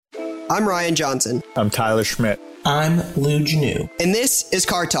I'm Ryan Johnson. I'm Tyler Schmidt. I'm Lou Janu. And this is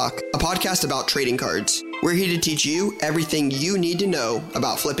Card Talk, a podcast about trading cards. We're here to teach you everything you need to know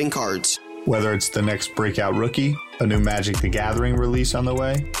about flipping cards. Whether it's the next breakout rookie, a new Magic the Gathering release on the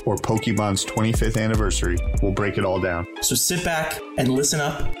way, or Pokemon's 25th anniversary, we'll break it all down. So sit back and listen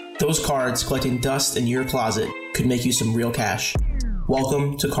up. Those cards collecting dust in your closet could make you some real cash.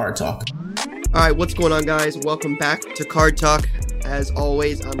 Welcome to Card Talk. All right, what's going on, guys? Welcome back to Card Talk. As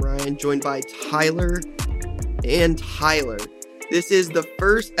always, I'm Ryan, joined by Tyler and Tyler. This is the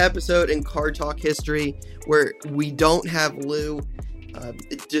first episode in Card Talk history where we don't have Lou.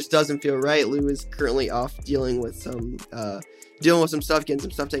 It just doesn't feel right. Lou is currently off dealing with some stuff, getting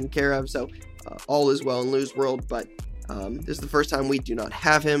some stuff taken care of. So all is well in Lou's world. But this is the first time we do not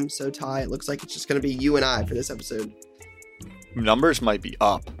have him. So Ty, it looks like it's just going to be you and I for this episode. Numbers might be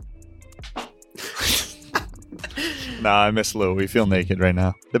up. Nah, I miss Lou. We feel naked right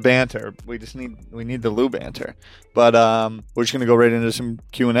now. The banter. We need the Lou banter. But we're just going to go right into some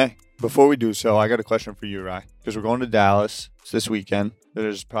Q&A. Before we do so, I got a question for you, Rye. Because we're going to Dallas this weekend.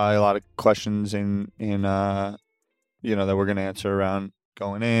 There's probably a lot of questions in that we're going to answer around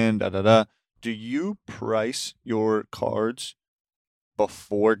going in, Do you price your cards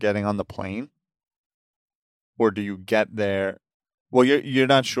before getting on the plane? Or do you get there? Well, you're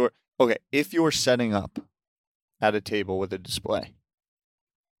not sure. Okay, if you're setting up at a table with a display,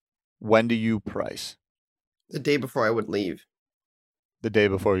 when do you price? The day before I would leave. The day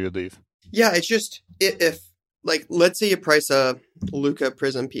before you leave? Yeah, it's just, if let's say you price a Luka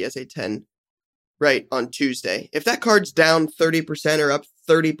Prism PSA 10, right, on Tuesday. If that card's down 30% or up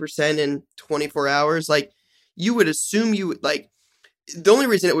 30% in 24 hours, you would assume the only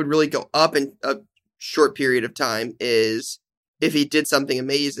reason it would really go up in a short period of time is if he did something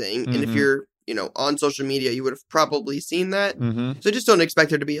amazing. Mm-hmm. And if you're on social media, you would have probably seen that. Mm-hmm. So just don't expect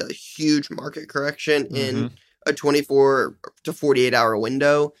there to be a huge market correction in a 24 to 48 hour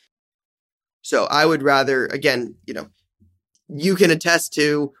window. So I would rather, again, you can attest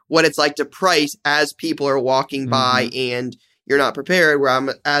to what it's like to price as people are walking by and you're not prepared,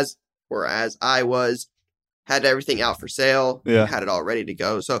 whereas I had everything out for sale, had it all ready to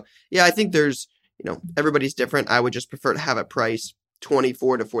go. So yeah, I think there's, everybody's different. I would just prefer to have it priced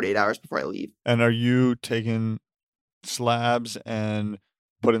 24 to 48 hours before I leave. And are you taking slabs and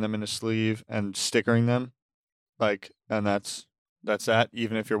putting them in a sleeve and stickering them? And that's that.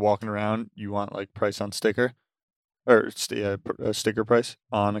 Even if you're walking around, you want price on sticker or a sticker price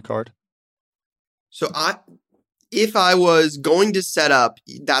on a card. So if I was going to set up,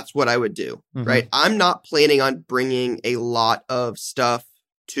 that's what I would do, right? I'm not planning on bringing a lot of stuff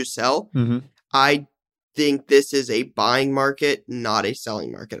to sell. I think this is a buying market, not a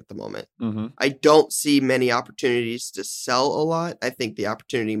selling market at the moment. I don't see many opportunities to sell a lot. I think the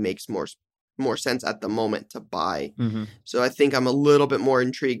opportunity makes more sense at the moment to buy. So I think I'm a little bit more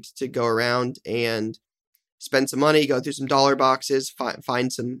intrigued to go around and spend some money, go through some dollar boxes,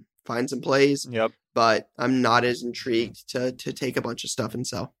 find some plays. Yep. But I'm not as intrigued to take a bunch of stuff and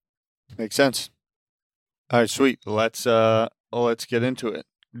sell. Makes sense. All right, sweet. Let's get into it.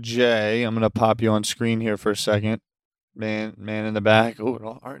 Jay, I'm going to pop you on screen here for a second. Man in the back. Oh, it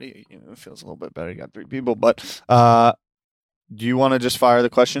already it feels a little bit better. You got 3 people. But do you want to just fire the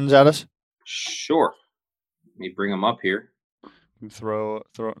questions at us? Sure. Let me bring them up here. Throw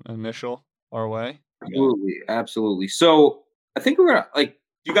an initial our way. Absolutely. So I think we're going to, do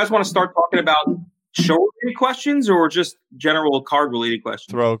you guys want to start talking about show-related questions or just general card-related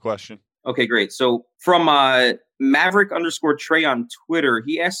questions? Throw a question. Okay, great. So from Maverick_Trey on Twitter,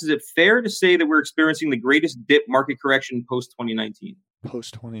 he asks, is it fair to say that we're experiencing the greatest dip market correction post-2019?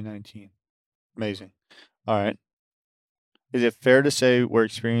 Post-2019. Amazing. All right. Is it fair to say we're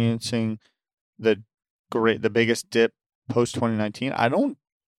experiencing the biggest dip post-2019?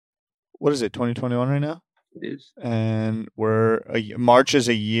 What is it, 2021 right now? It is. And March is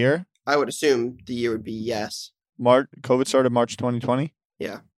a year? I would assume the year would be yes. COVID started March 2020?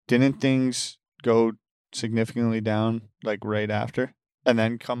 Yeah. Didn't things go significantly down right after and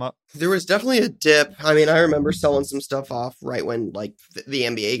then come up? There was definitely a dip. I mean, I remember selling some stuff off right when the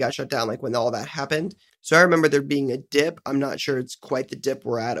NBA got shut down, when all that happened. So I remember there being a dip. I'm not sure it's quite the dip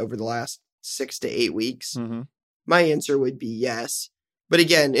we're at over the last 6 to 8 weeks. My answer would be yes. But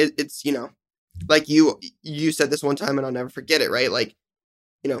again, it's, you said this one time and I'll never forget it, right?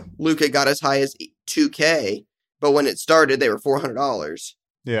 Luka got as high as $2K, but when it started, they were $400.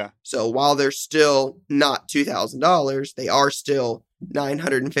 Yeah. So while they're still not $2,000, they are still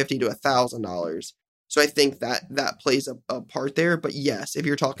 $950 to $1,000. So I think that plays a part there. But yes, if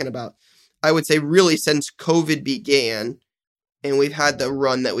you're talking about, I would say really since COVID began, and we've had the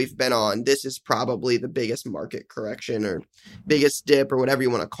run that we've been on, this is probably the biggest market correction or biggest dip or whatever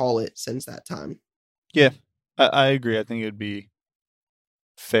you want to call it since that time. Yeah, I agree. I think it would be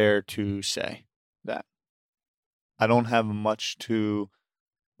fair to say that. I don't have much to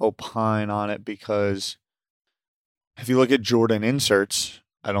opine on it because if you look at Jordan inserts,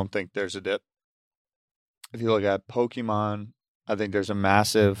 I don't think there's a dip. If you look at Pokemon, I think there's a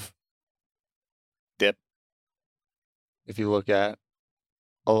massive dip. If you look at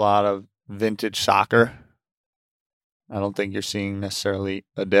a lot of vintage soccer, I don't think you're seeing necessarily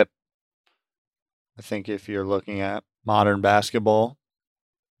a dip. I think if you're looking at modern basketball,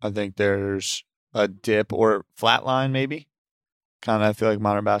 I think there's a dip or flatline maybe. Kind of, I feel like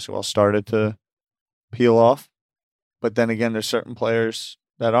modern basketball started to peel off. But then again, there's certain players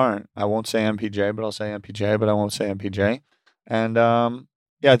that aren't. I won't say MPJ, but I'll say MPJ, but I won't say MPJ. And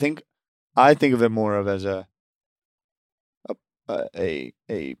yeah, I think of it more of as a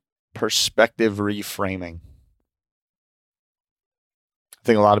perspective reframing. I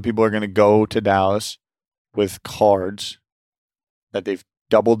think a lot of people are going to go to Dallas with cards that they've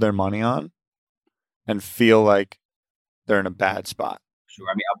doubled their money on and feel like they're in a bad spot. Sure.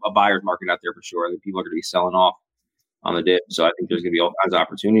 I mean, a buyer's market out there for sure. The people are going to be selling off on the dip. So I think there's going to be all kinds of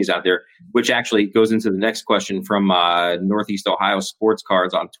opportunities out there, which actually goes into the next question from Northeast Ohio Sports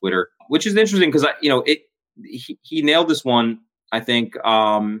Cards on Twitter, which is interesting because, he nailed this one. I think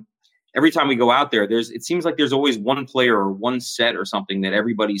every time we go out there, it seems like there's always one player or one set or something that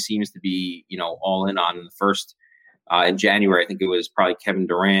everybody seems to be, all in on. In the first in January, I think it was probably Kevin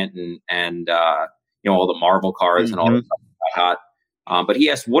Durant and all the Marvel cards and all that stuff got hot. But he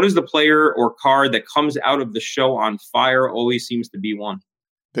asked, what is the player or card that comes out of the show on fire? Always seems to be one.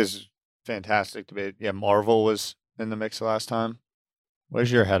 This is fantastic debate. Yeah, Marvel was in the mix last time.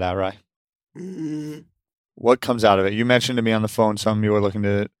 Where's your head at, Rye? What comes out of it? You mentioned to me on the phone something you were looking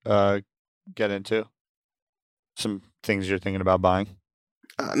to get into. Some things you're thinking about buying.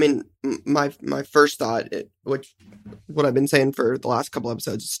 I mean, my first thought, which what I've been saying for the last couple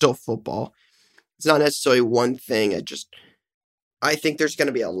episodes, is still football. It's not necessarily one thing. I think there's going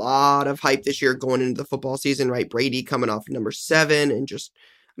to be a lot of hype this year going into the football season, right? Brady coming off number 7 and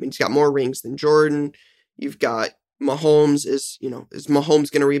he's got more rings than Jordan. You've got Mahomes is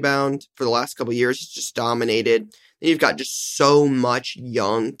Mahomes going to rebound? For the last couple of years, he's just dominated. And you've got just so much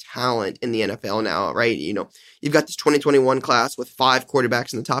young talent in the NFL now, right? You've got this 2021 class with 5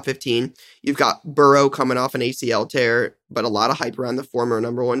 quarterbacks in the top 15. You've got Burrow coming off an ACL tear, but a lot of hype around the former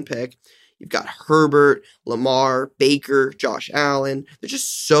number 1 pick. You've got Herbert, Lamar, Baker, Josh Allen. There's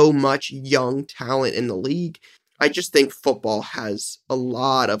just so much young talent in the league. I just think football has a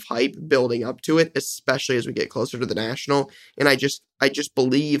lot of hype building up to it, especially as we get closer to the national. And I just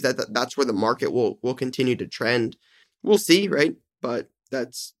believe that's where the market will continue to trend. We'll see, right? But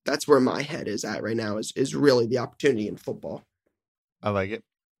that's where my head is at right now is really the opportunity in football. I like it.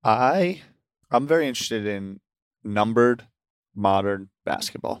 I'm very interested in numbered modern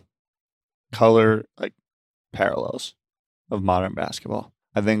basketball. Color parallels of modern basketball.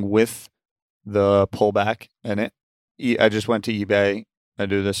 I think with the pullback in it, I just went to eBay. I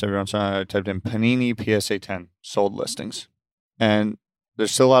do this every once in a while. I typed in Panini PSA 10 sold listings, and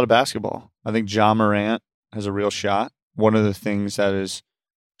there's still a lot of basketball. I think Ja Morant has a real shot. One of the things that is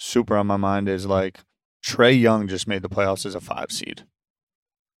super on my mind is Trae Young just made the playoffs as a 5 seed.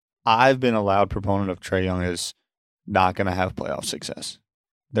 I've been a loud proponent of Trae Young is not going to have playoff success.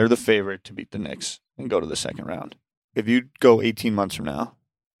 They're the favorite to beat the Knicks and go to the second round. If you go 18 months from now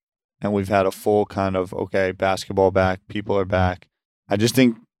and we've had a full kind of, basketball back, people are back, I just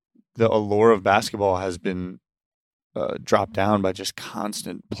think the allure of basketball has been dropped down by just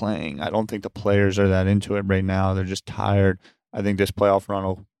constant playing. I don't think the players are that into it right now. They're just tired. I think this playoff run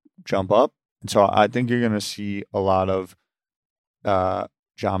will jump up. And so I think you're going to see a lot of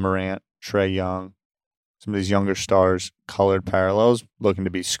Ja Morant, Trae Young, some of these younger stars, colored parallels looking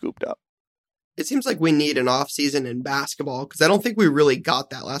to be scooped up. It seems like we need an offseason in basketball because I don't think we really got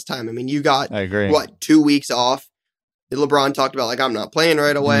that last time. I mean, you got, I agree. 2 weeks off? LeBron talked about, I'm not playing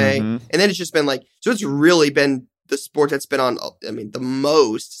right away. Mm-hmm. And then it's just been so it's really been the sport that's been on, the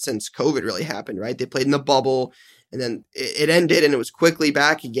most since COVID really happened, right? They played in the bubble and then it ended and it was quickly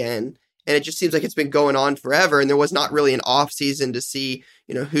back again. And it just seems like it's been going on forever. And there was not really an off season to see,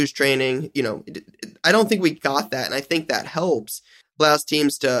 who's training. I don't think we got that. And I think that helps. Allows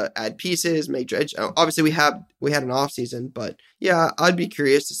teams to add pieces, make dredge. Obviously, we had an off season, but yeah, I'd be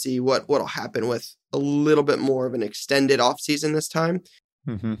curious to see what'll happen with a little bit more of an extended off season this time.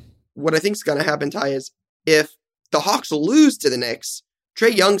 Mm-hmm. What I think is going to happen, Ty, is if the Hawks lose to the Knicks,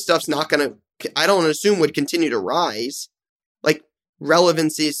 Trae Young stuff's not going to, I don't assume, would continue to rise.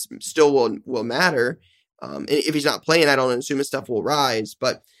 relevancy still will matter. And if he's not playing, I don't assume his stuff will rise.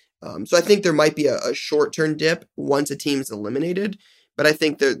 But so I think there might be a short-term dip once a team is eliminated. But I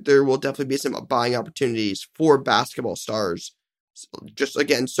think there will definitely be some buying opportunities for basketball stars. Just,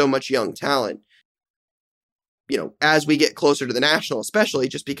 again, so much young talent. As we get closer to the National, especially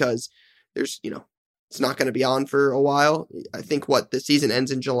just because there's, it's not going to be on for a while. I think the season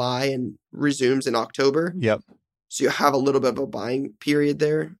ends in July and resumes in October. Yep. So you have a little bit of a buying period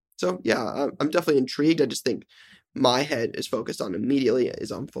there. So yeah, I'm definitely intrigued. I just think my head is focused on immediately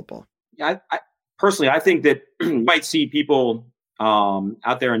is on football. Yeah, I personally, I think that you might see people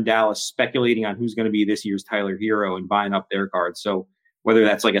out there in Dallas speculating on who's going to be this year's Tyler Hero and buying up their cards. So whether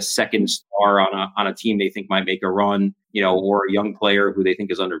that's like a second star on a team they think might make a run, or a young player who they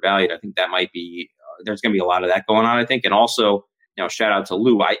think is undervalued, I think that might be there's going to be a lot of that going on, I think. And also, shout out to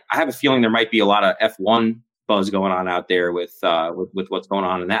Lou. I have a feeling there might be a lot of F1 buzz going on out there with what's going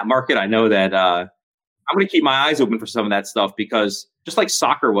on in that market. I know that I'm going to keep my eyes open for some of that stuff because just like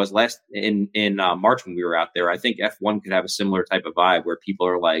soccer was last in March when we were out there, I think F1 could have a similar type of vibe where people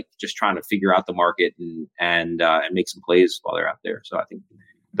are like just trying to figure out the market and make some plays while they're out there. So I think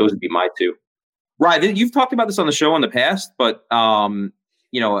those would be my two. Right, you've talked about this on the show in the past, but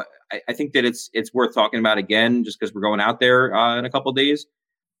I think that it's worth talking about again just because we're going out there in a couple of days.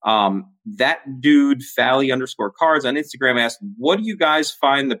 That dude Fally_cards on Instagram asked, what do you guys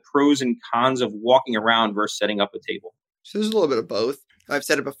find the pros and cons of walking around versus setting up a table? So there's a little bit of both. I've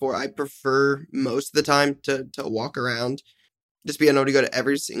said it before. I prefer most of the time to walk around, just being able to go to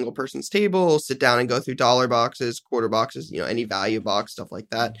every single person's table, sit down and go through dollar boxes, quarter boxes, any value box, stuff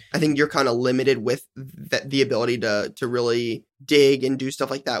like that. I think you're kind of limited with the ability to really dig and do stuff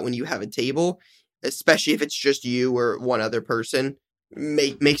like that when you have a table, especially if it's just you or one other person.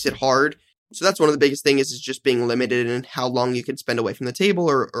 Makes it hard. So that's one of the biggest things is just being limited in how long you can spend away from the table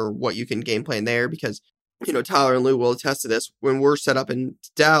or what you can game plan there. Because, Tyler and Lou will attest to this. When we're set up in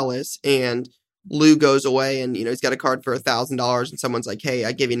Dallas and Lou goes away and, he's got a card for $1,000 and someone's like, hey,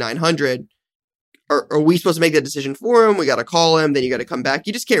 I give you 900. Are we supposed to make that decision for him? We got to call him. Then you got to come back.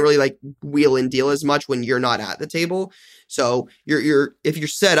 You just can't really wheel and deal as much when you're not at the table. So if you're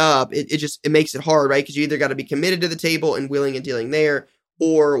set up, it makes it hard, right? Because you either got to be committed to the table and wheeling and dealing there,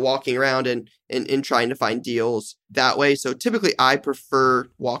 or walking around and trying to find deals that way. So typically I prefer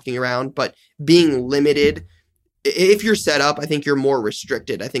walking around, but being limited. If you're set up, I think you're more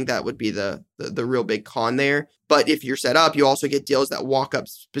restricted. I think that would be the real big con there. But if you're set up, you also get deals that walk up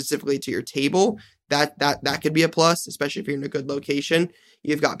specifically to your table. That could be a plus, especially if you're in a good location.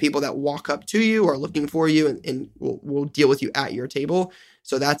 You've got people that walk up to you or are looking for you and will deal with you at your table.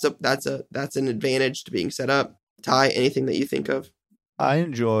 So that's an advantage to being set up. Ty, anything that you think of? I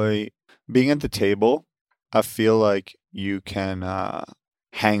enjoy being at the table. I feel like you can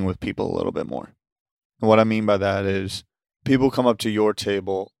hang with people a little bit more. And what I mean by that is people come up to your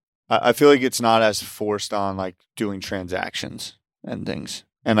table. I feel like it's not as forced on like doing transactions and things.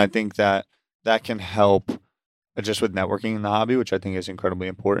 And I think that can help just with networking in the hobby, which I think is incredibly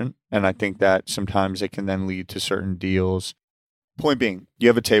important. And I think that sometimes it can then lead to certain deals. Point being, you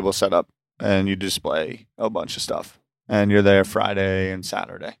have a table set up and you display a bunch of stuff. And you're there Friday and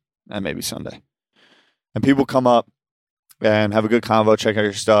Saturday and maybe Sunday. And people come up and have a good convo, check out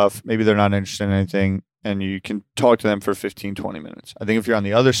your stuff. Maybe they're not interested in anything. And you can talk to them for 15, 20 minutes. I think if you're on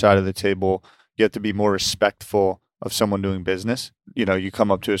the other side of the table, you have to be more respectful of someone doing business. You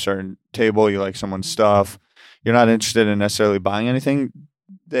come up to a certain table, you like someone's stuff. You're not interested in necessarily buying anything.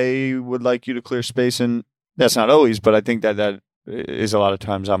 They would like you to clear space. And that's not always, but I think that is a lot of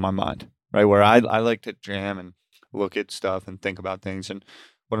times on my mind, right? Where I like to jam and look at stuff and think about things. And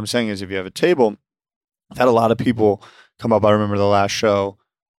what I'm saying is if you have a table, I've had a lot of people come up. I remember the last show,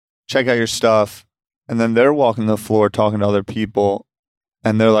 check out your stuff. And then they're walking the floor talking to other people.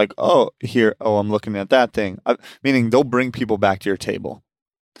 And they're like, I'm looking at that thing. Meaning they'll bring people back to your table.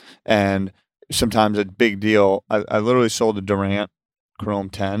 And sometimes a big deal. I literally sold a Durant Chrome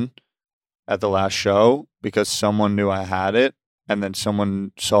 10 at the last show because someone knew I had it. And then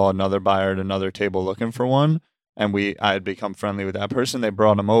someone saw another buyer at another table looking for one. And I had become friendly with that person. They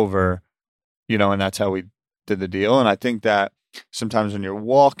brought him over, and that's how we did the deal. And I think that sometimes when you're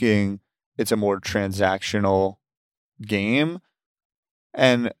walking, it's a more transactional game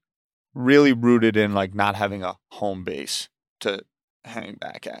and really rooted in like not having a home base to hang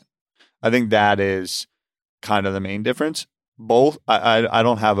back at. I think that is kind of the main difference. Both, I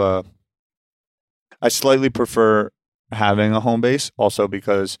don't have I slightly prefer having a home base also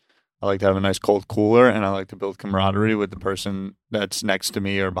because I like to have a nice cold cooler, and I like to build camaraderie with the person that's next to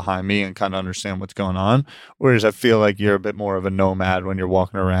me or behind me and kind of understand what's going on. Whereas I feel like you're a bit more of a nomad when you're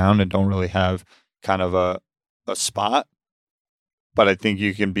walking around and don't really have kind of a spot. But I think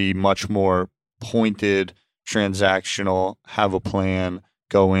you can be much more pointed, transactional, have a plan,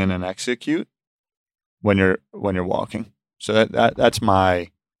 go in and execute when you're walking. So that's my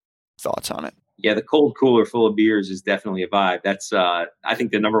thoughts on it. Yeah, the cold cooler full of beers is definitely a vibe. That's, I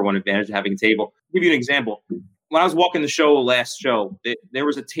think, the number one advantage of having a table. I'll give you an example. When I was walking the show last show, there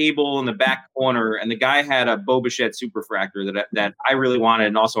was a table in the back corner, and the guy had a Bo Bichette Superfractor that I really wanted,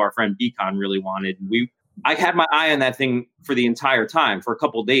 and also our friend Beacon really wanted. I had my eye on that thing for the entire time, for a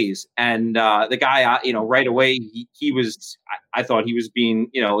couple of days. And the guy, right away, he was, I thought he was being,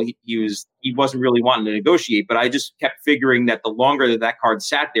 he wasn't really wanting to negotiate. But I just kept figuring that the longer that card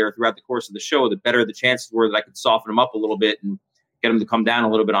sat there throughout the course of the show, the better the chances were that I could soften him up a little bit and get him to come down a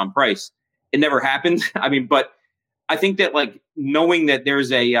little bit on price. It never happened. I mean, but I think that, like, knowing that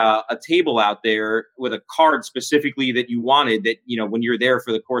there's a table out there with a card specifically that you wanted, that, when you're there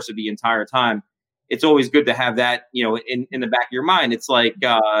for the course of the entire time, it's always good to have that, in the back of your mind. It's like,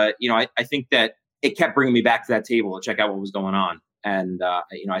 I think that it kept bringing me back to that table to check out what was going on. And,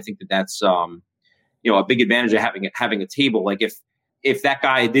 I think that's, a big advantage of having a table. Like, if that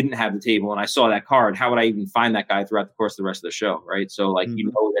guy didn't have the table and I saw that card, how would I even find that guy throughout the course of the rest of the show? Right. So, like,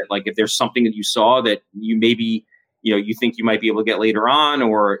 that, like, if there's something that you saw that you maybe, you think you might be able to get later on,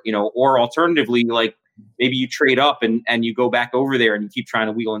 or alternatively, like, maybe you trade up and you go back over there and you keep trying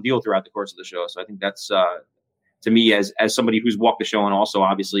to wheel and deal throughout the course of the show. So I think that's, to me, as somebody who's walked the show and also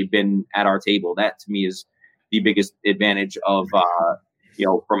obviously been at our table, that to me is the biggest advantage of,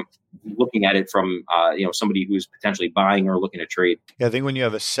 from looking at it from, somebody who's potentially buying or looking to trade. Yeah, I think when you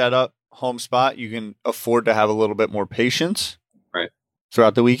have a set up home spot, you can afford to have a little bit more patience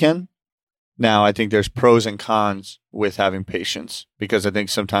throughout the weekend. Now, I think there's pros and cons with having patience, because I think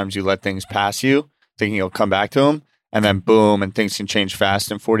sometimes you let things pass you, thinking you'll come back to them, and then boom, and things can change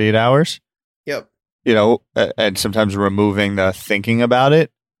fast in 48 hours. Yep. And sometimes removing the thinking about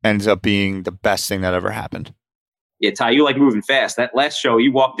it ends up being the best thing that ever happened. Yeah, Ty, you like moving fast. That last show,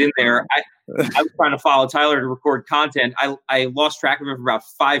 you walked in there. I was trying to follow Tyler to record content. I lost track of him for about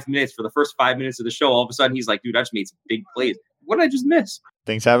 5 minutes. For the first 5 minutes of the show, all of a sudden, he's like, dude, I just made some big plays. What did I just miss?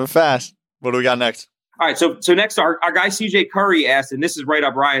 Things happen fast. What do we got next? All right, so next, our guy CJ Curry asked, and this is right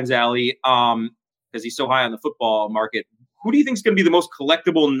up Ryan's alley, because he's so high on the football market. Who do you think is going to be the most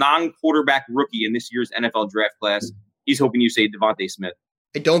collectible non-quarterback rookie in this year's NFL draft class? He's hoping you say Devontae Smith.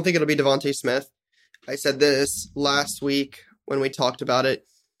 I don't think it'll be Devontae Smith. I said this last week when we talked about it.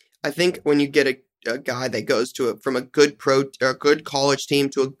 I think when you get a guy that goes from a good college team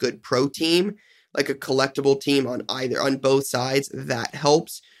to a good pro team, like a collectible team on both sides, that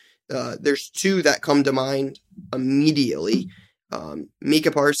helps. There's two that come to mind immediately.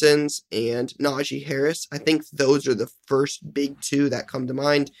 Micah Parsons and Najee Harris. I think those are the first big two that come to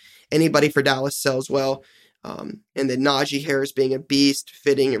mind. Anybody for Dallas sells well. And then Najee Harris being a beast,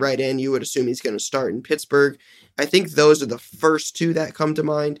 fitting right in, you would assume he's going to start in Pittsburgh. I think those are the first two that come to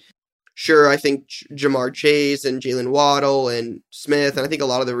mind. Sure, I think Jamar Chase and Jalen Waddle and Smith, and I think a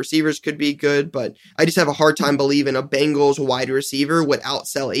lot of the receivers could be good, but I just have a hard time believing a Bengals wide receiver would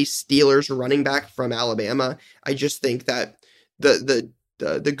outsell a Steelers running back from Alabama. I just think that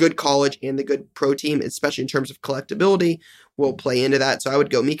the good college and the good pro team, especially in terms of collectability, will play into that. So I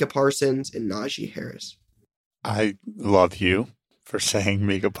would go Micah Parsons and Najee Harris. I love you for saying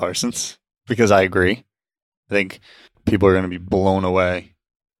Micah Parsons, because I agree. I think people are going to be blown away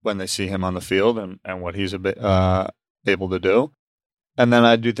when they see him on the field and what he's able to do. And then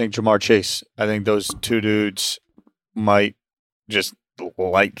I do think Jamar Chase. I think those two dudes might just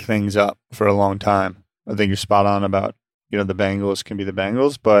light things up for a long time. I think you're spot on about, the Bengals can be the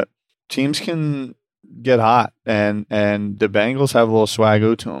Bengals, but teams can get hot, and the Bengals have a little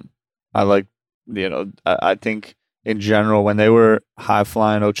swagoo to them. I like, I think in general, when they were high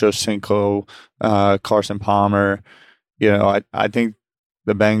flying Ocho Cinco, Carson Palmer, I think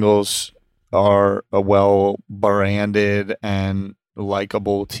the Bengals are a well branded and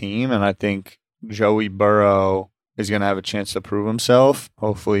likable team, and I think Joey Burrow is going to have a chance to prove himself.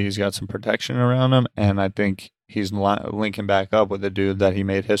 Hopefully he's got some protection around him, and I think he's linking back up with a dude that he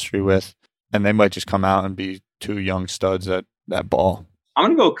made history with, and they might just come out and be two young studs at that ball. I'm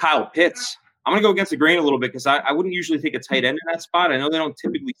going to go Kyle Pitts. I'm going to go against the grain a little bit, because I wouldn't usually take a tight end in that spot. I know they don't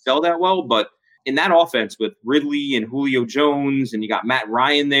typically sell that well, but in that offense with Ridley and Julio Jones, and you got Matt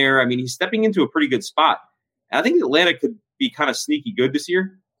Ryan there, I mean, he's stepping into a pretty good spot. And I think Atlanta could be kind of sneaky good this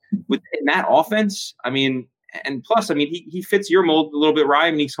year. In that offense, I mean, And plus, I mean, he fits your mold a little bit, right?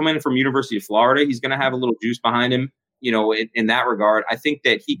 I mean, he's coming in from University of Florida. He's going to have a little juice behind him, in that regard. I think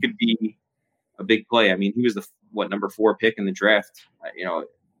that he could be a big play. I mean, he was the number 4 pick in the draft.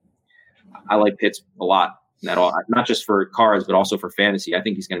 I like Pitts a lot. Not just for cards, but also for fantasy. I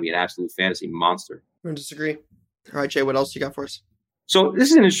think he's going to be an absolute fantasy monster. I don't disagree. All right, Jay, what else you got for us? So this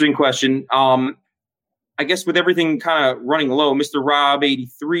is an interesting question. I guess with everything kind of running low, Mr.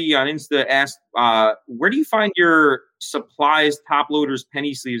 Rob83 on Insta asked, where do you find your supplies, top loaders,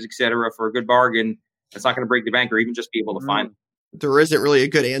 penny sleeves, etc. for a good bargain that's not going to break the bank or even just be able to find them? There isn't really a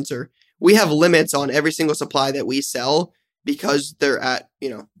good answer. We have limits on every single supply that we sell because they're at,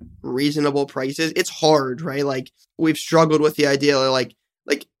 reasonable prices. It's hard, right? Like we've struggled with the idea of like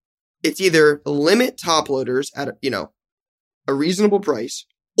it's either limit top loaders at, a reasonable price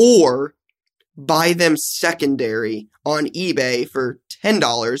or buy them secondary on eBay for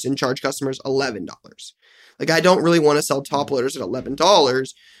 $10 and charge customers $11. Like I don't really want to sell top loaders at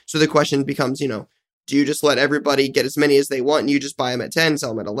 $11. So the question becomes, do you just let everybody get as many as they want and you just buy them at 10,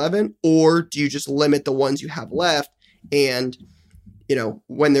 sell them at 11? Or do you just limit the ones you have left and,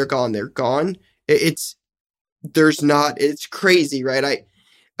 when they're gone, they're gone? It's crazy, right?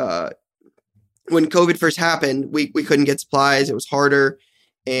 When COVID first happened, we couldn't get supplies. It was harder.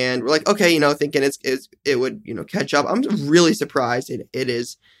 And we're like, okay, thinking it would, catch up. I'm really surprised it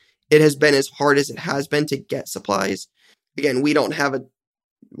has been as hard as it has been to get supplies. Again, we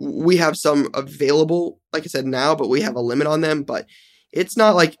have some available, like I said now, but we have a limit on them. But it's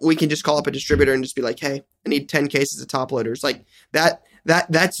not like we can just call up a distributor and just be like, hey, I need 10 cases of top loaders. Like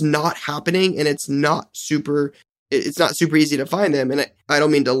that's not happening. And it's not super easy to find them. And I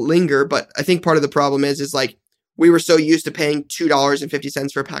don't mean to linger, but I think part of the problem is like, we were so used to paying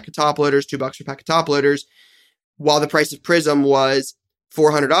 $2.50 for a pack of top loaders, $2 for a pack of top loaders, while the price of Prism was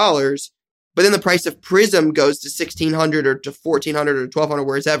 $400. But then the price of Prism goes to $1,600 or to $1,400 or $1,200,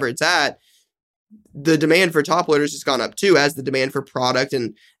 wherever it's at. The demand for top loaders has gone up too, as the demand for product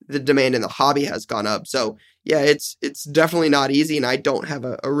and the demand in the hobby has gone up. So yeah, it's definitely not easy, and I don't have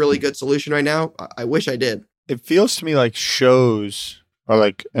a really good solution right now. I wish I did. It feels to me like shows are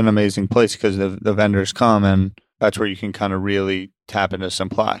like an amazing place because the vendors come and that's where you can kind of really tap into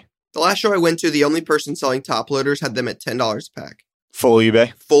supply. The last show I went to, the only person selling top loaders had them at $10 a pack. Full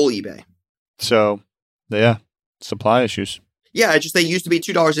eBay? Full eBay. So, yeah, supply issues. Yeah, they used to be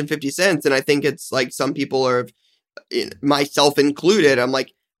 $2.50, and I think it's like some people are, myself included, I'm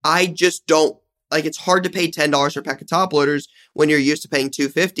like, I just don't, like it's hard to pay $10 for a pack of top loaders when you're used to paying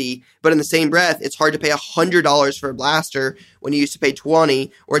 $2.50, but in the same breath, it's hard to pay $100 for a blaster when you used to pay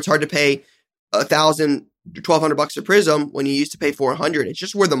 $20, or it's hard to pay $1,000, $1,200 a Prism when you used to pay $400. It's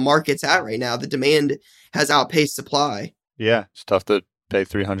just where the market's at right now. The demand has outpaced supply. Yeah, it's tough to pay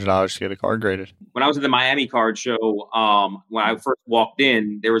 $300 to get a card graded. When I was at the Miami card show, when I first walked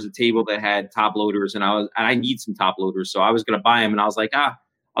in, there was a table that had top loaders, and I need some top loaders, so I was going to buy them, and I was like,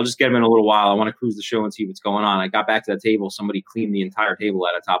 I'll just get them in a little while. I want to cruise the show and see what's going on. I got back to that table. Somebody cleaned the entire table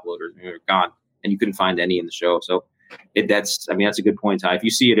out of top loaders, and they were gone, and you couldn't find any in the show. So that's a good point, Ty. If you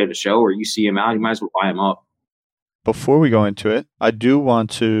see it at a show or you see them out, you might as well buy them up. Before we go into it, I do want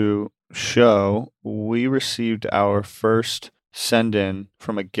to show we received our first send-in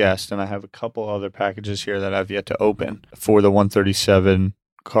from a guest, and I have a couple other packages here that I've yet to open for the 137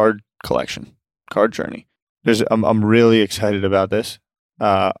 card collection, card journey. I'm really excited about this.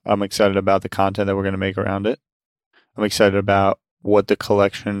 I'm excited about the content that we're going to make around it. I'm excited about what the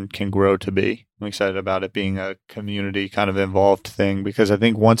collection can grow to be. I'm excited about it being a community kind of involved thing, because I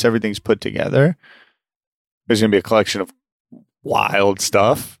think once everything's put together, there's going to be a collection of wild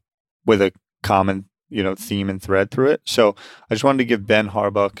stuff with a common, theme and thread through it. So I just wanted to give Ben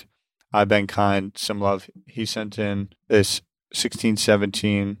Harbuck, I've Been Kind, some love. He sent in this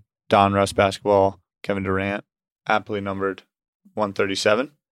 16-17 Donruss basketball, Kevin Durant, aptly numbered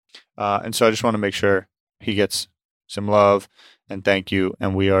 137. And so I just want to make sure he gets some love and thank you.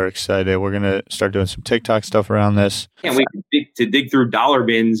 And we are excited. We're going to start doing some TikTok stuff around this. Can't wait to dig through dollar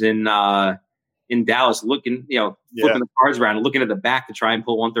bins in Dallas, looking, flipping the cards around and looking at the back to try and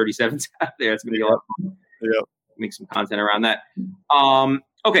pull 137s out there. It's going to be a lot of fun. Yep. Make some content around that.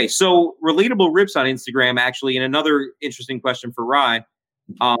 Okay, so Relatable Rips on Instagram, actually, and another interesting question for Rye.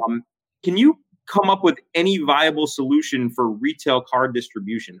 Can you come up with any viable solution for retail card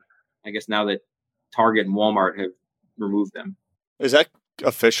distribution? I guess now that Target and Walmart have removed them. Is that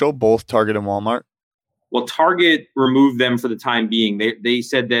official, both Target and Walmart? Well, Target removed them for the time being. They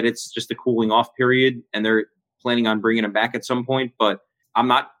said that it's just a cooling off period, and they're planning on bringing them back at some point. But I'm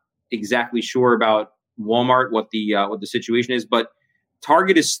not exactly sure about Walmart what the situation is. But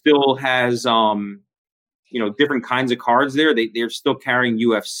Target still has different kinds of cards there. They're still carrying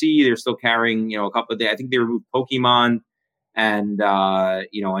UFC. They're still carrying, a couple of, I think they removed Pokemon and,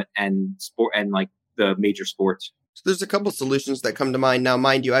 and sport and like the major sports. So there's a couple solutions that come to mind. Now,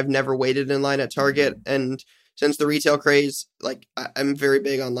 mind you, I've never waited in line at Target. And since the retail craze, like I'm very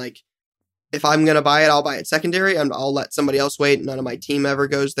big on like, if I'm going to buy it, I'll buy it secondary and I'll let somebody else wait. None of my team ever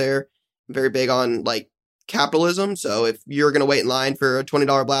goes there. I'm very big on like capitalism. So if you're going to wait in line for a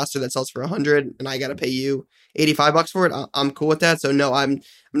 $20 blaster that sells for $100 and I got to pay you $85 for it, I'm cool with that. So no, I'm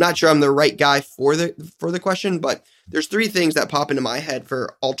not sure I'm the right guy for the question, but there's three things that pop into my head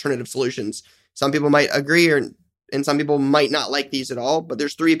for alternative solutions. Some people might agree and some people might not like these at all, but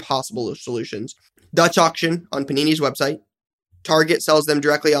there's three possible solutions. Dutch auction on Panini's website. Target sells them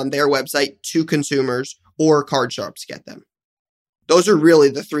directly on their website to consumers, or card shops get them. Those are really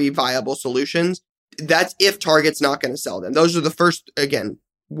the three viable solutions. That's if Target's not going to sell them. Those are the first, again,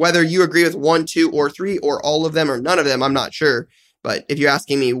 whether you agree with 1, 2, or 3, or all of them or none of them, I'm not sure. But if you're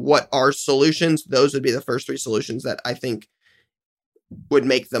asking me what are solutions, those would be the first three solutions that I think would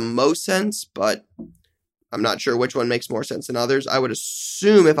make the most sense, but I'm not sure which one makes more sense than others. I would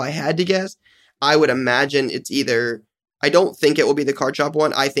assume, if I had to guess, I would imagine it's either, I don't think it will be the card shop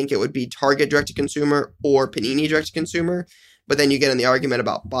one. I think it would be Target direct-to-consumer or Panini direct-to-consumer. But then you get in the argument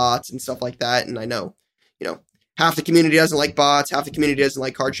about bots and stuff like that. And I know, half the community doesn't like bots. Half the community doesn't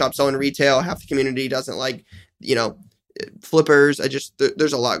like card shops selling retail. Half the community doesn't like, flippers.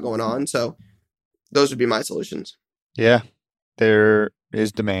 There's a lot going on. So those would be my solutions. Yeah, there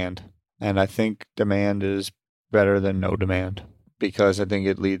is demand. And I think demand is better than no demand because I think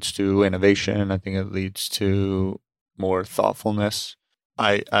it leads to innovation. I think it leads to more thoughtfulness.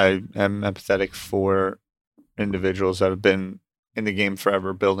 I am empathetic for individuals that have been in the game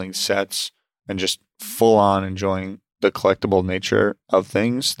forever, building sets and just full on enjoying the collectible nature of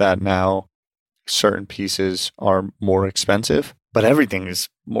things, that now certain pieces are more expensive, but everything is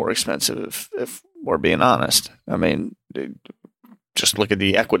more expensive if we're being honest. I mean, just look at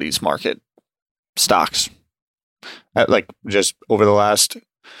the equities market, stocks. Like just over the last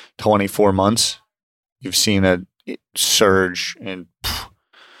 24 months, you've seen a surge in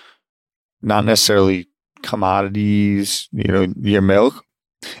not necessarily commodities, your milk.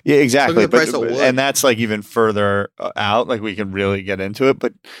 Yeah, exactly. And that's like even further out, like we can really get into it.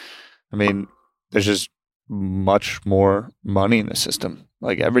 But I mean, there's just much more money in the system.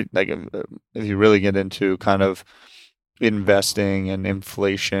 If you really get into kind of investing and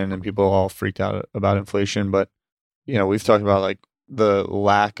inflation, and people all freaked out about inflation, but we've talked about like the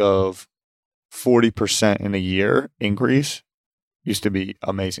lack of 40% in a year increase used to be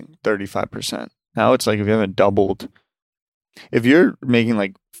amazing, 35%. Now it's like if you haven't doubled, if you're making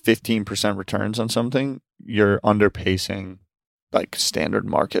like 15% returns on something, you're underpacing like standard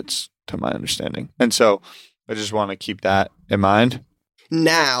markets, to my understanding. And so I just want to keep that in mind.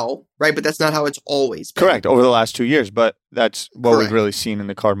 Now, right? But that's not how it's always been. Correct. Over the last 2 years, but that's what we've really seen in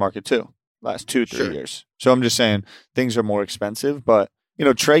the card market too. Last 2-3 years. So I'm just saying things are more expensive, but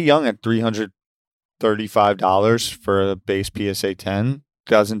Trae Young at $335 for a base PSA 10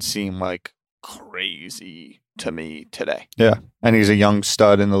 doesn't seem like crazy to me today. Yeah. And he's a young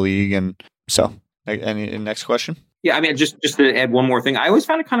stud in the league. And so, any next question? Yeah, I mean, just to add one more thing, I always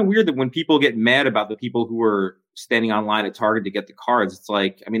found it kind of weird that when people get mad about the people who are standing online at Target to get the cards, it's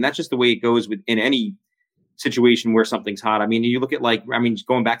like, I mean, that's just the way it goes in any situation where something's hot. I mean, you look at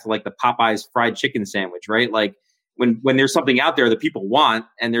going back to like the Popeyes fried chicken sandwich, right? Like when there's something out there that people want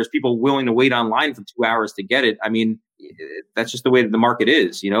and there's people willing to wait online for 2 hours to get it. I mean, that's just the way that the market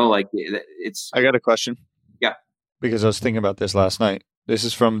is, it's. I got a question. Yeah. Because I was thinking about this last night. This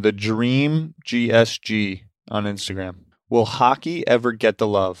is from the Dream GSG on Instagram. Will hockey ever get the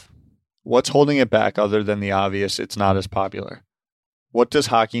love? What's holding it back other than the obvious it's not as popular? What does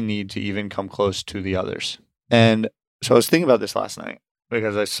hockey need to even come close to the others? And so I was thinking about this last night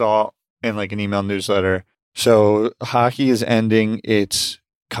because I saw in like an email newsletter. So hockey is ending its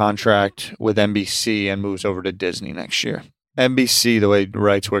contract with NBC and moves over to Disney next year. NBC, the way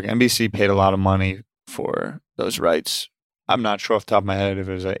rights work, NBC paid a lot of money for those rights. I'm not sure off the top of my head if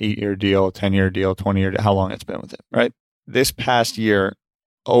it was an 8-year deal, a 10-year deal, 20-year deal, how long it's been with it, right? This past year,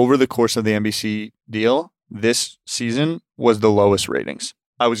 over the course of the NBC deal, this season was the lowest ratings.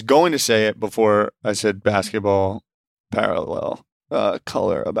 I was going to say it before I said basketball parallel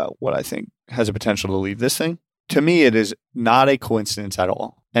color about what I think has a potential to leave this thing. To me, it is not a coincidence at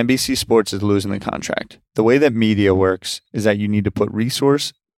all. NBC Sports is losing the contract. The way that media works is that you need to put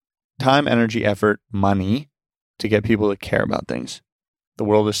resource, time, energy, effort, money to get people to care about things. The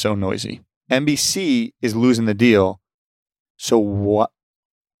world is so noisy. NBC is losing the deal. So what?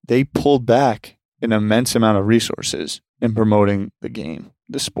 They pulled back an immense amount of resources in promoting the game,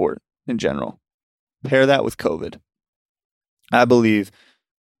 the sport in general. Pair that with COVID. I believe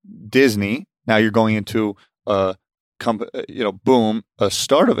Disney, now you're going into a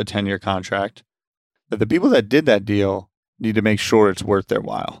start of a 10-year contract, that the people that did that deal need to make sure it's worth their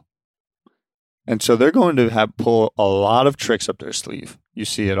while. And so they're going to pull a lot of tricks up their sleeve. You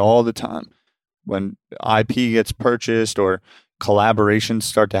see it all the time. When IP gets purchased or collaborations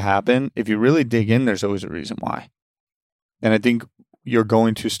start to happen, if you really dig in, there's always a reason why. And I think you're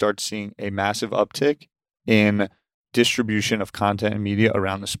going to start seeing a massive uptick in distribution of content and media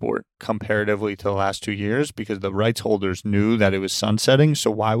around the sport comparatively to the last 2 years, because the rights holders knew that it was sunsetting.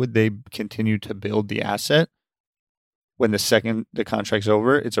 So why would they continue to build the asset when the second the contract's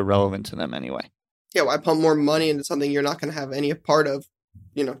over? It's irrelevant to them anyway. Yeah, why pump more money into something you're not going to have any part of,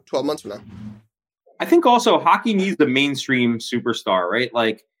 12 months from now? I think also hockey needs the mainstream superstar, right?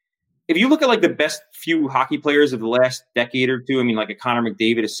 Like, if you look at like the best few hockey players of the last decade or two, I mean, like a Connor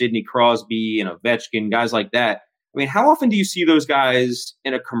McDavid, a Sidney Crosby, and Ovechkin, guys like that. I mean, how often do you see those guys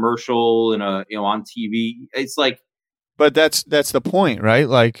in a commercial, on TV? It's like, but that's the point, right?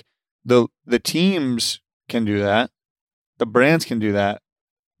 Like the teams can do that, the brands can do that,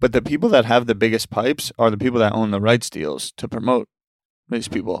 but the people that have the biggest pipes are the people that own the rights deals to promote these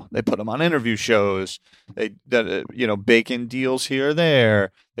people. They put them on interview shows. They bake in deals here or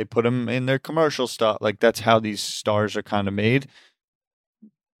there. They put them in their commercial stuff. Like, that's how these stars are kind of made.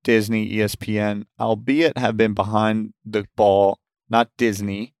 Disney, ESPN, albeit have been behind the ball, not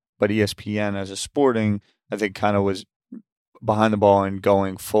Disney, but ESPN as a sporting, I think kind of was behind the ball and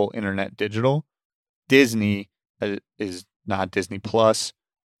going full internet digital. Disney is not Disney Plus.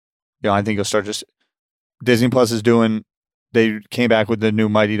 I think you'll start Disney Plus is doing, they came back with the new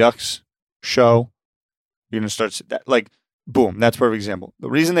Mighty Ducks show. You're going to start that, like, boom, that's a perfect example. The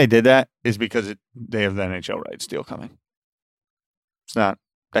reason they did that is because they have the NHL rights deal coming. It's not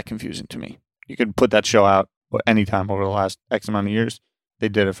that confusing to me. You could put that show out anytime over the last X amount of years. They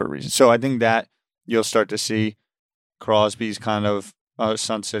did it for a reason. So I think that you'll start to see Crosby's kind of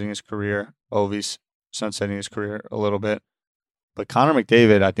sunsetting his career, Ovi's sunsetting his career a little bit. But Connor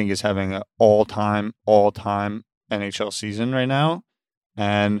McDavid, I think, is having an all-time NHL season right now.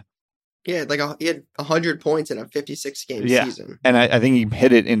 And yeah, he had 100 points in a 56-game season. And I think he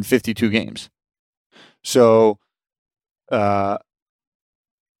hit it in 52 games. So I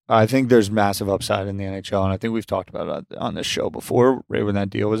think there's massive upside in the NHL, and I think we've talked about it on this show before, right when that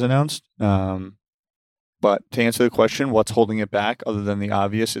deal was announced. But to answer the question, what's holding it back, other than the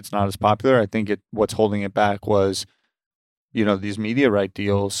obvious, it's not as popular, I think what's holding it back was, these media right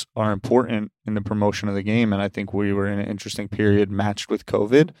deals are important in the promotion of the game, and I think we were in an interesting period matched with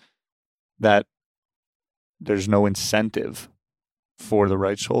COVID that there's no incentive for the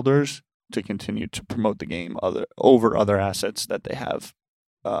rights holders to continue to promote the game over other assets that they have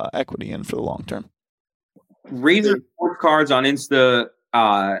equity in for the long term. Razor Sports Cards on Insta.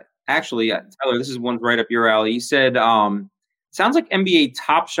 Actually, Tyler, this is one right up your alley. He said, sounds like NBA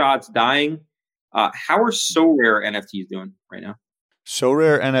Top Shot's dying. How are SoRare NFTs doing right now?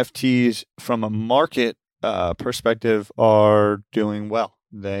 SoRare NFTs, from a market perspective, are doing well.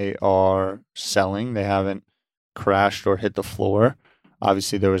 They are selling. They haven't crashed or hit the floor.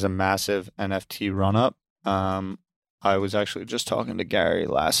 Obviously, there was a massive NFT run-up. I was actually just talking to Gary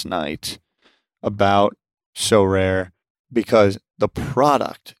last night about SoRare because the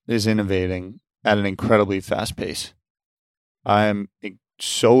product is innovating at an incredibly fast pace. I am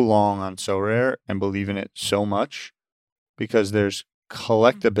so long on SoRare and believe in it so much because there's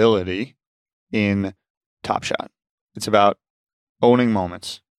collectability in Top Shot. It's about owning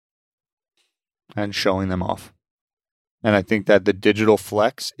moments and showing them off. And I think that the digital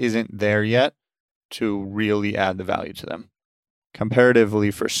flex isn't there yet to really add the value to them.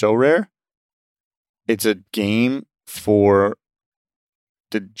 Comparatively for SoRare, it's a game for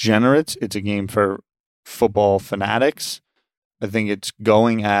degenerates. It's a game for football fanatics. I think it's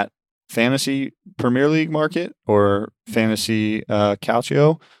going at fantasy Premier League market or fantasy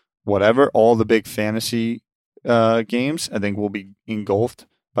Calcio, whatever. All the big fantasy games, I think, will be engulfed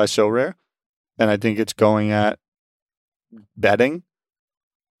by SoRare. And I think it's going at betting,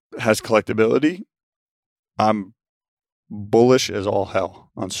 has collectability. I'm bullish as all hell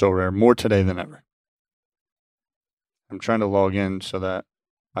on SoRare, more today than ever. I'm trying to log in so that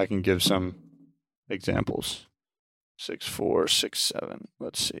I can give some examples. 6467.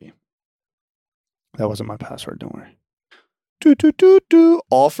 Let's see. That wasn't my password, don't worry.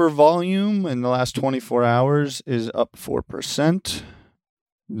 Offer volume in the last 24 hours is up 4%.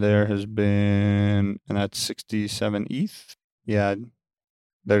 There has been, and that's 67 ETH. Yeah,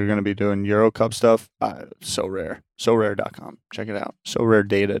 They're going to be doing Euro Cup stuff. So rare. SoRare.com. Check it out.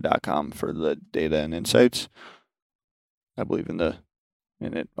 SoRareData.com for the data and insights. I believe in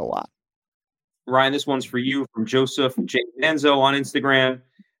it a lot. Ryan, this one's for you from Joseph J. Manzo on Instagram.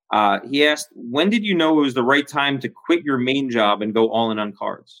 He asked, when did you know it was the right time to quit your main job and go all in on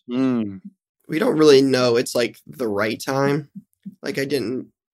cards? We don't really know it's like the right time. Like I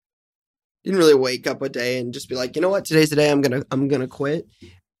didn't really wake up a day and just be like, you know what, today's the day I'm gonna quit.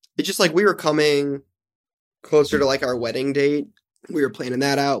 It's just like we were coming closer to like our wedding date. We were planning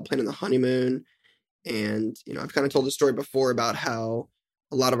that out, planning the honeymoon. And, I've kind of told the story before about how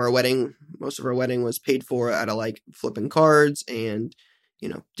most of our wedding was paid for out of like flipping cards and,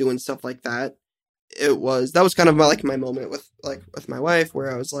 doing stuff like that. That was kind of my moment with my wife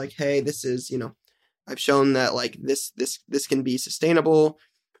where I was like, hey, this is, I've shown that like this can be sustainable.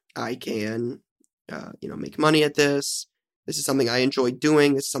 I can, make money at this. This is something I enjoy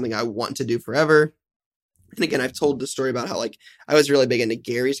doing. This is something I want to do forever. And again, I've told the story about how like I was really big into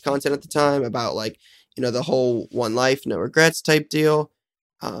Gary's content at the time about like, the whole one life, no regrets type deal.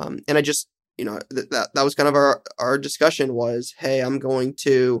 And I just, that was kind of our discussion was, hey, I'm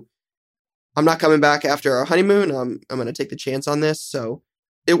not coming back after our honeymoon. I'm going to take the chance on this. So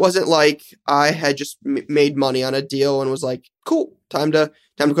it wasn't like I had just made money on a deal and was like, cool, time to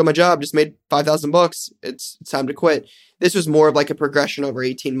quit my job. Just made $5,000. It's time to quit. This was more of like a progression over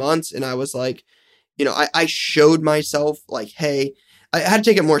 18 months. And I was like, I showed myself like, hey, I had to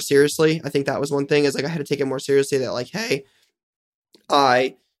take it more seriously. I think that was one thing is like, I had to take it more seriously that like, hey,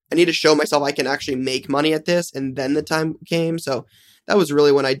 I need to show myself I can actually make money at this. And then the time came. So that was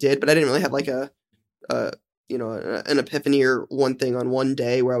really when I did, but I didn't really have like an epiphany or one thing on one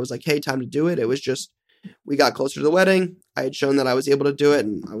day where I was like, hey, time to do it. It was just, we got closer to the wedding. I had shown that I was able to do it.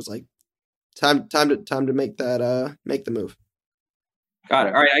 And I was like, time to make the move. Got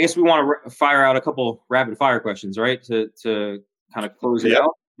it. All right. I guess we want to fire out a couple rapid fire questions, right? To kind of close it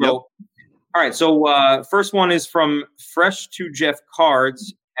out. Yep. So, all right. So first one is from Fresh to Jeff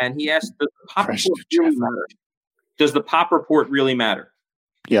Cards. And he asked, does the pop report really matter?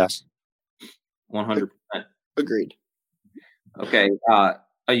 Yes. 100%. Agreed. Okay.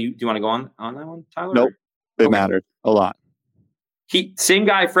 Do you want to go on that one, Tyler? Nope. It mattered a lot. Same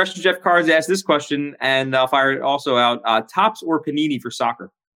guy, Fresh to Jeff Cards, asked this question, and I'll fire it also out. Topps or Panini for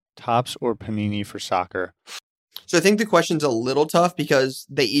soccer? Topps or Panini for soccer? So I think the question's a little tough because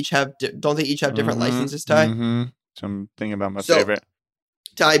they each have don't they each have different licenses, Ty? Mm-hmm. So I'm thinking about my favorite.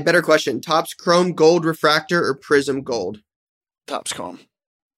 Ty, better question. Topps Chrome Gold Refractor or Prism Gold? Topps Chrome.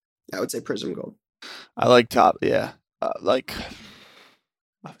 I would say Prism Gold. I like top. Yeah.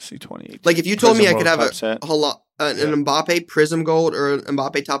 Obviously 28. Like if you told me I could have an set. Mbappe Prism Gold or an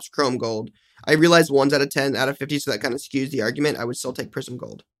Mbappe Topps Chrome Gold, I realize 1 out of 10 out of 50, so that kind of skews the argument. I would still take Prism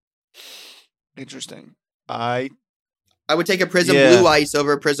Gold. Interesting. I would take a Prism Blue Ice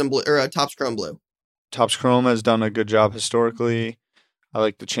over a Prism Blue or a Topps Chrome Blue. Topps Chrome has done a good job historically. I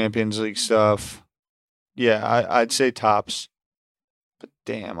like the Champions League stuff. Yeah, I'd say Topps. But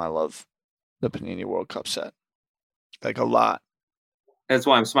damn, I love the Panini World Cup set. Like a lot. That's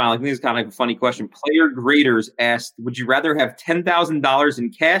why I'm smiling. I think this is kind of like a funny question. Player Graders asked, would you rather have $10,000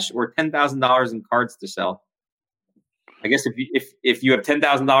 in cash or $10,000 in cards to sell? I guess if you have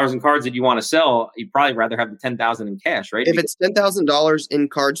 $10,000 in cards that you want to sell, you'd probably rather have the $10,000 in cash, right? If it's $10,000 in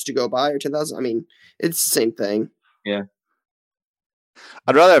cards to go buy or $10,000, I mean, it's the same thing. Yeah.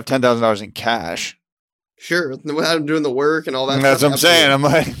 I'd rather have $10,000 in cash. Sure, without doing the work and all that. That's what I'm saying. I'm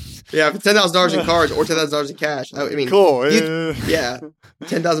like, yeah, if it's $10,000 in cards or $10,000 in cash, I mean, cool. Yeah,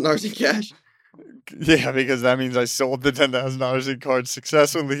 $10,000 in cash. Yeah, because that means I sold the $10,000 in cards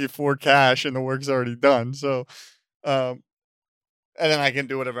successfully for cash, and the work's already done. So, and then I can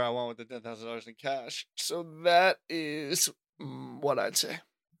do whatever I want with the $10,000 in cash. So that is what I'd say.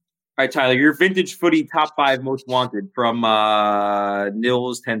 All right, Tyler, your vintage footy top 5 most wanted from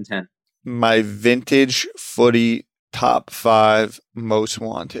Nils 1010. My vintage footy top 5 most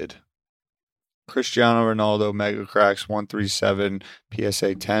wanted. Cristiano Ronaldo Mega Cracks 137,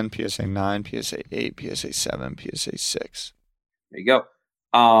 PSA 10, PSA 9, PSA 8, PSA 7, PSA 6. There you go.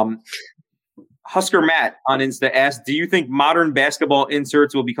 Husker Matt on Insta asked, do you think modern basketball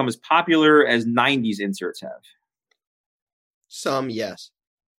inserts will become as popular as 90s inserts have? Some, yes.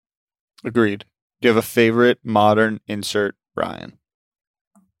 Agreed. Do you have a favorite modern insert, Brian?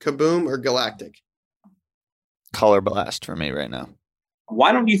 Kaboom or Galactic? Color Blast for me right now.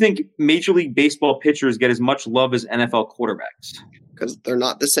 Why don't you think Major League Baseball pitchers get as much love as NFL quarterbacks? Because they're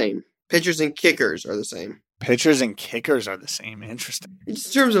not the same. Pitchers and kickers are the same. Pitchers and kickers are the same. Interesting. In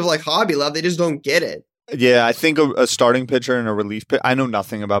terms of like hobby love, they just don't get it. Yeah, I think a starting pitcher and a relief pitcher. I know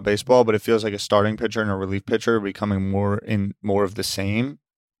nothing about baseball, but it feels like a starting pitcher and a relief pitcher are becoming more of the same.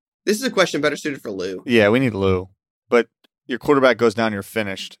 This is a question better suited for Lou. Yeah, we need Lou. But your quarterback goes down, you're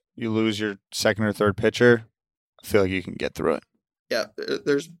finished. You lose your second or third pitcher, I feel like you can get through it. Yeah,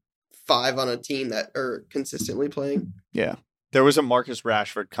 there's 5 on a team that are consistently playing. Yeah. There was a Marcus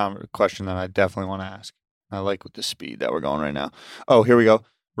Rashford question that I definitely want to ask. I like with the speed that we're going right now. Oh, here we go.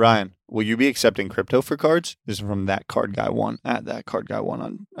 Ryan, will you be accepting crypto for cards? This is from That Card Guy 1 at That Card Guy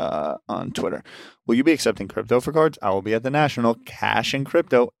 1 on Twitter. Will you be accepting crypto for cards? I will be at the National, cash and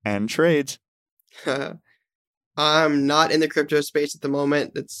crypto and trades. I'm not in the crypto space at the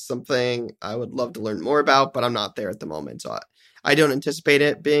moment. It's something I would love to learn more about, but I'm not there at the moment. So I don't anticipate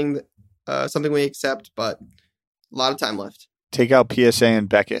it being something we accept, but a lot of time left. Take out PSA and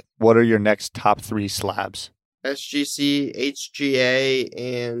Beckett. What are your next top 3 slabs? SGC, HGA,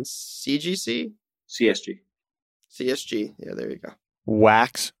 and CGC? CSG. CSG. Yeah, there you go.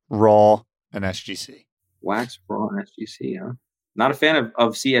 Wax, Raw, and SGC. Wax, Raw, and SGC, huh? Not a fan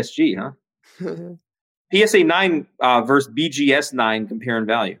of CSG, huh? PSA 9 versus BGS 9 compare and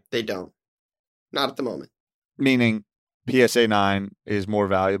value. They don't. Not at the moment. Meaning PSA 9 is more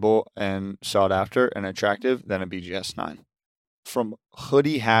valuable and sought after and attractive than a BGS 9. From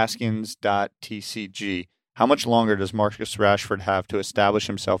hoodiehaskins.tcg, how much longer does Marcus Rashford have to establish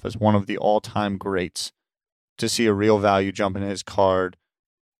himself as one of the all-time greats to see a real value jump in his cards,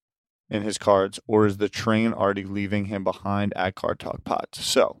 or is the train already leaving him behind at Card Talk Pods?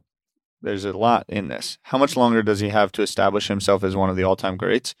 So, there's a lot in this. How much longer does he have to establish himself as one of the all-time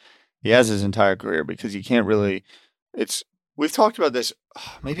greats? He has his entire career, because you can't really... We've talked about this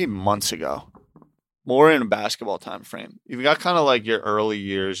maybe months ago. More in a basketball time frame. You've got kind of like your early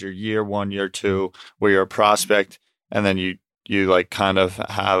years, your year 1, year 2, where you're a prospect, and then you like kind of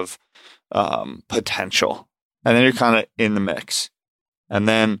have potential, and then you're kind of in the mix, and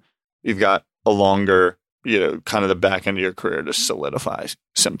then you've got a longer, kind of the back end of your career to solidify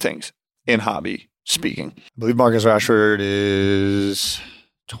some things in hobby speaking. I believe Marcus Rashford is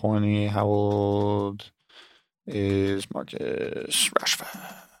 20. How old is Marcus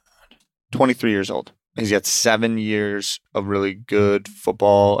Rashford? 23 years old. He's got 7 years of really good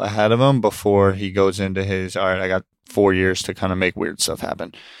football ahead of him before he goes into his, all right, I got 4 years to kind of make weird stuff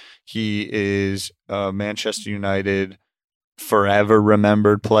happen. He is a Manchester United forever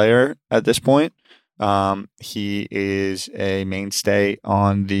remembered player at this point. He is a mainstay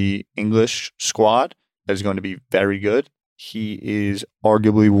on the English squad that is going to be very good. He is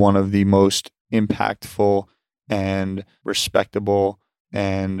arguably one of the most impactful and respectable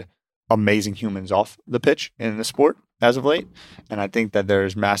and amazing humans off the pitch in the sport as of late. And I think that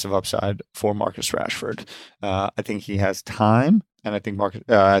there's massive upside for Marcus Rashford. I think he has time, and I think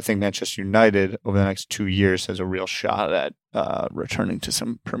Manchester United over the next 2 years has a real shot at returning to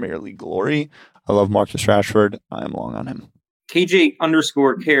some Premier League glory. I love Marcus Rashford. I am long on him.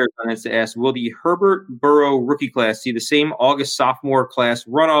 KJ_cares on us to ask, will the Herbert Burrow rookie class see the same August sophomore class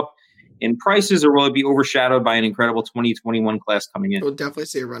run up in prices, or will it be overshadowed by an incredible 2021 class coming in? We'll definitely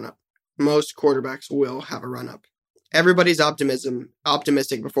see a run up. Most quarterbacks will have a run-up. Everybody's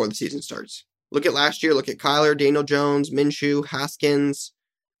optimistic before the season starts. Look at last year. Look at Kyler, Daniel Jones, Minshew, Haskins.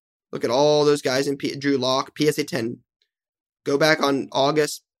 Look at all those guys in Drew Lock, PSA 10. Go back on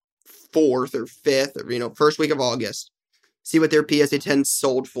August 4th or 5th, or first week of August. See what their PSA 10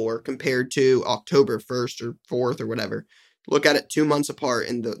 sold for compared to October 1st or 4th or whatever. Look at it 2 months apart,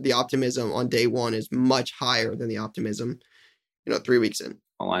 and the optimism on day one is much higher than the optimism, 3 weeks in.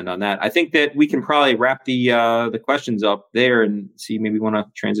 Aligned on that. I think that we can probably wrap the questions up there and see, maybe want to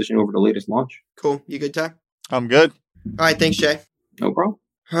transition over to latest launch. Cool. You good, Ty? I'm good. All right. Thanks, Shay. No problem.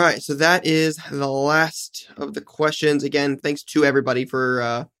 All right. So that is the last of the questions. Again, thanks to everybody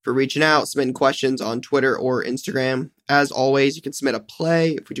for reaching out, submitting questions on Twitter or Instagram. As always, you can submit a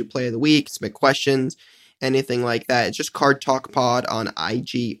play. If we do play of the week, submit questions, anything like that. It's just Card Talk Pod on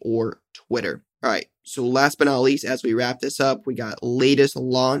IG or Twitter. All right. So last but not least, as we wrap this up, we got latest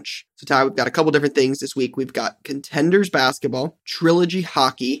launch. So Ty, we've got a couple different things this week. We've got Contenders Basketball, Trilogy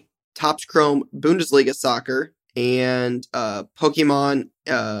Hockey, Topps Chrome Bundesliga Soccer, and Pokemon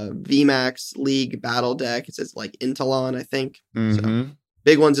VMAX League Battle Deck. It says like Intalon, I think. Mm-hmm. So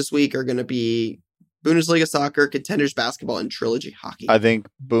big ones this week are going to be Bundesliga Soccer, Contenders Basketball, and Trilogy Hockey. I think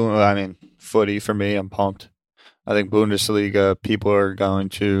footy for me, I'm pumped. I think Bundesliga, people are going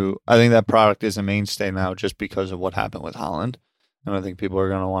to... I think that product is a mainstay now just because of what happened with Holland. And I think people are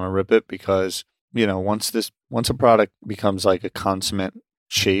going to want to rip it because, once a product becomes like a consummate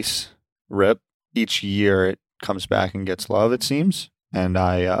chase rip, each year it comes back and gets love, it seems. And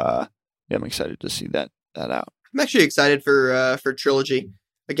I'm excited to see that that out. I'm actually excited for Trilogy.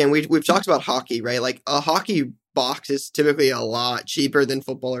 Again, we've talked about hockey, right? Like a hockey box is typically a lot cheaper than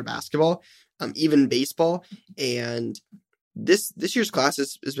football or basketball, even baseball. And this year's class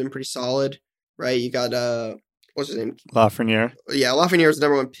has been pretty solid, right? You got what's his name? Lafreniere. Yeah, Lafreniere is the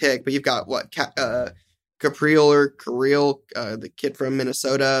number one pick, but you've got what? Carriel, the kid from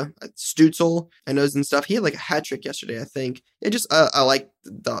Minnesota, Stutzel, and those and stuff. He had like a hat trick yesterday, I think. I like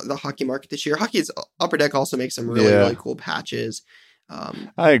the hockey market this year. Upper Deck also makes some really cool patches.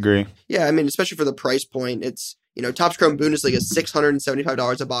 I agree. Yeah, I mean, especially for the price point, it's, Topps Chrome Bundesliga is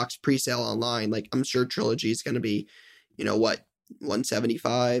 $675 a box pre-sale online. Like, I'm sure Trilogy is going to be,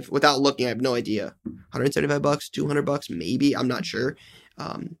 $175 without looking. I have no idea. $175, $200, maybe. I'm not sure.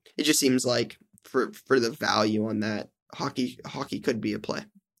 It just seems like for the value on that, hockey could be a play.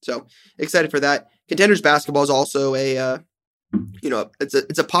 So excited for that. Contenders basketball is also it's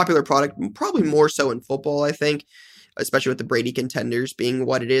a popular product, probably more so in football, I think, especially with the Brady Contenders being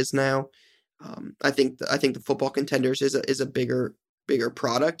what it is now. I think the football Contenders is a bigger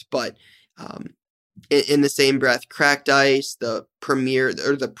product, but in the same breath, cracked ice, the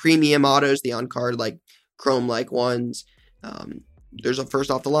premium autos, the on card like chrome like ones. There's a first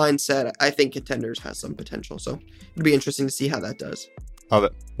off the line set. I think Contenders has some potential, so it'll be interesting to see how that does. Love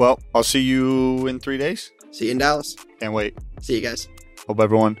it. Well, I'll see you in 3 days. See you in Dallas. Can't wait. See you guys. Hope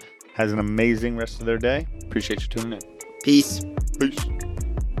everyone has an amazing rest of their day. Appreciate you tuning in. Peace.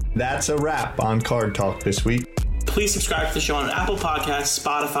 That's a wrap on Card Talk this week. Please subscribe to the show on Apple Podcasts,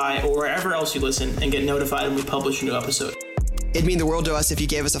 Spotify, or wherever else you listen and get notified when we publish a new episode. It'd mean the world to us if you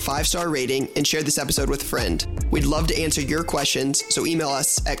gave us a 5-star rating and shared this episode with a friend. We'd love to answer your questions, so email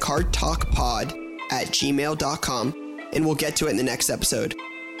us at cardtalkpod@gmail.com and we'll get to it in the next episode.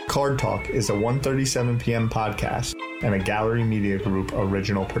 Card Talk is a 1:37 p.m. podcast and a Gallery Media Group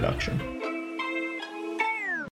original production.